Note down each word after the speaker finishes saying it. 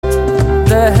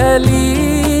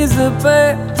दहलीज पे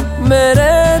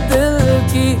मेरे दिल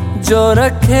की जो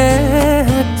रखे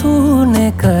है तूने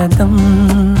कदम,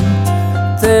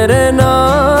 तेरे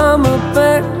नाम पे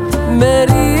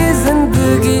मेरी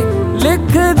जिंदगी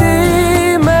लिख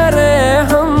दी मेरे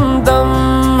हमदम।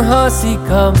 हाँ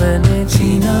सीखा मैंने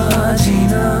जीना,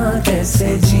 जीना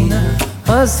कैसे जीना,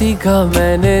 हाँ सीखा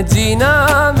मैंने जीना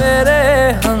मेरे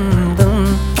हमदम।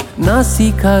 ना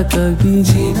सीखा कभी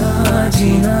जीना,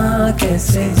 जीना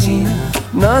कैसे जीना,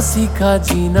 ना सीखा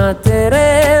जीना तेरे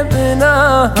बिना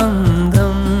हमदम।